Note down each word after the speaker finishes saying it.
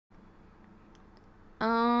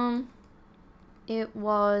It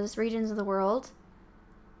was regions of the world.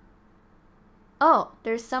 Oh,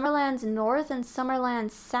 there's Summerlands North and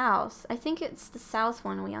Summerlands South. I think it's the south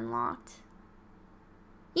one we unlocked.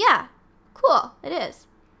 Yeah, cool, it is.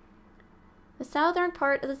 The southern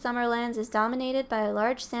part of the Summerlands is dominated by a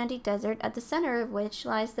large sandy desert, at the center of which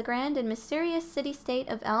lies the grand and mysterious city-state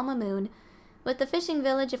of Al Mamoon, with the fishing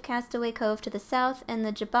village of Castaway Cove to the south and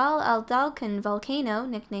the Jabal al-Dalkan volcano,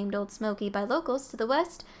 nicknamed Old Smoky by locals, to the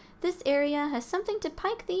west. This area has something to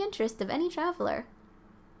pique the interest of any traveler.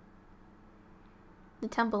 The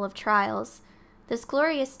Temple of Trials. This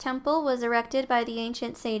glorious temple was erected by the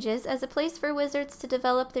ancient sages as a place for wizards to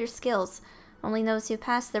develop their skills. Only those who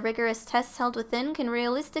pass the rigorous tests held within can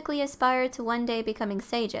realistically aspire to one day becoming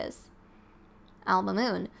sages. Al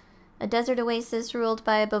Mamoon, a desert oasis ruled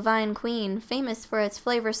by a bovine queen, famous for its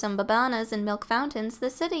flavorsome babanas and milk fountains,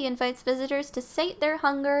 the city invites visitors to sate their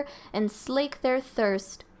hunger and slake their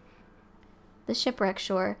thirst. The Shipwreck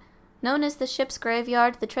Shore. Known as the ship's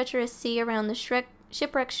graveyard, the treacherous sea around the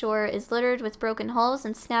shipwreck shore is littered with broken hulls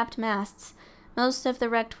and snapped masts. Most of the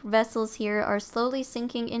wrecked vessels here are slowly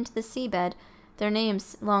sinking into the seabed, their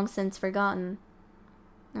names long since forgotten.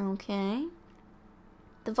 Okay.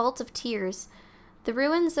 The Vault of Tears. The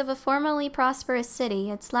ruins of a formerly prosperous city,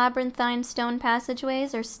 its labyrinthine stone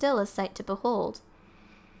passageways are still a sight to behold.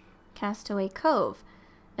 Castaway Cove.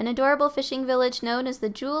 An adorable fishing village known as the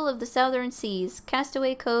Jewel of the Southern Seas,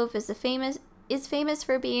 Castaway Cove is famous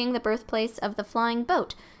for being the birthplace of the Flying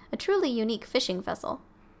Boat, a truly unique fishing vessel.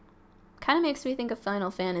 Kind of makes me think of Final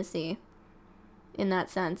Fantasy in that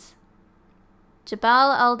sense.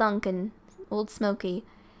 Jabal al-Duncan, Old Smoky.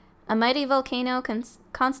 A mighty volcano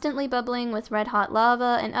constantly bubbling with red-hot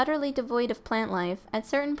lava and utterly devoid of plant life. At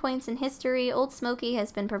certain points in history, Old Smoky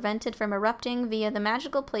has been prevented from erupting via the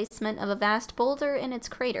magical placement of a vast boulder in its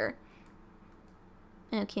crater.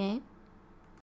 Okay.